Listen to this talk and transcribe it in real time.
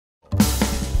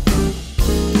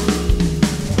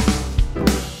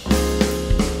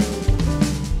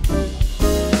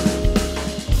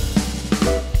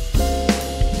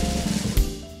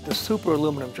super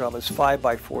aluminum drum is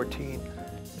 5x14.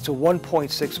 It's a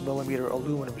 1.6 millimeter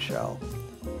aluminum shell.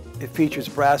 It features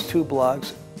brass tube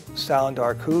lugs, sound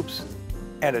arc hoops,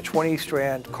 and a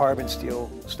 20-strand carbon steel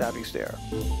snappy snare.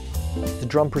 The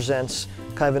drum presents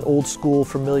kind of an old school,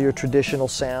 familiar, traditional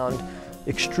sound,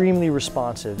 extremely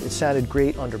responsive. It sounded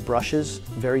great under brushes,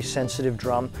 very sensitive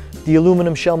drum. The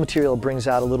aluminum shell material brings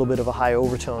out a little bit of a high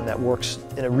overtone that works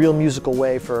in a real musical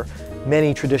way for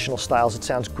many traditional styles. It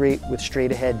sounds great with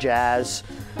straight ahead jazz,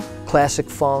 classic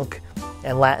funk,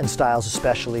 and Latin styles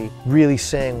especially really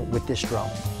sing with this drum.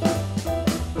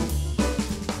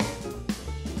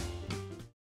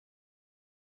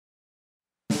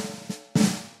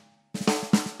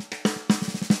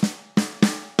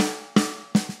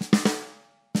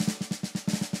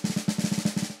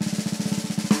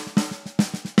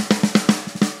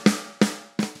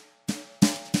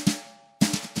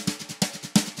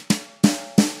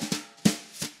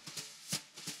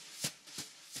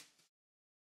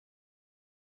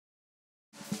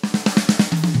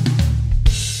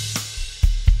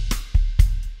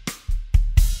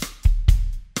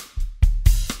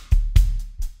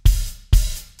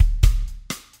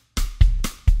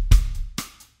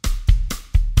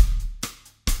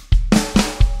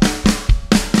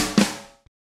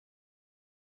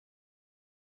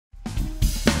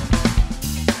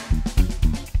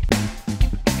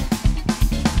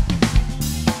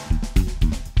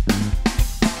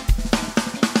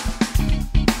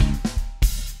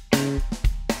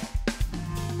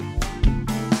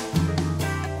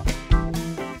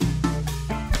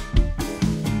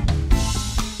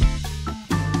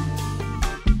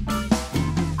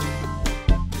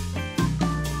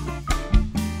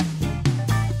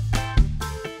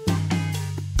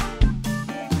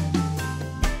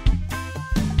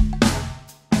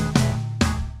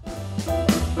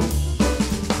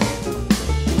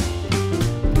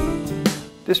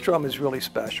 This drum is really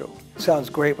special. It sounds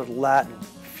great with Latin,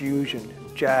 fusion,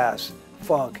 jazz,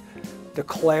 funk. The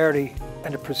clarity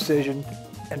and the precision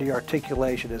and the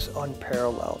articulation is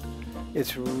unparalleled.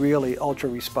 It's really ultra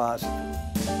responsive.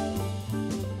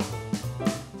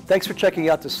 Thanks for checking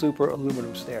out the Super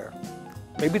Aluminum Snare.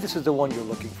 Maybe this is the one you're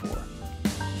looking for.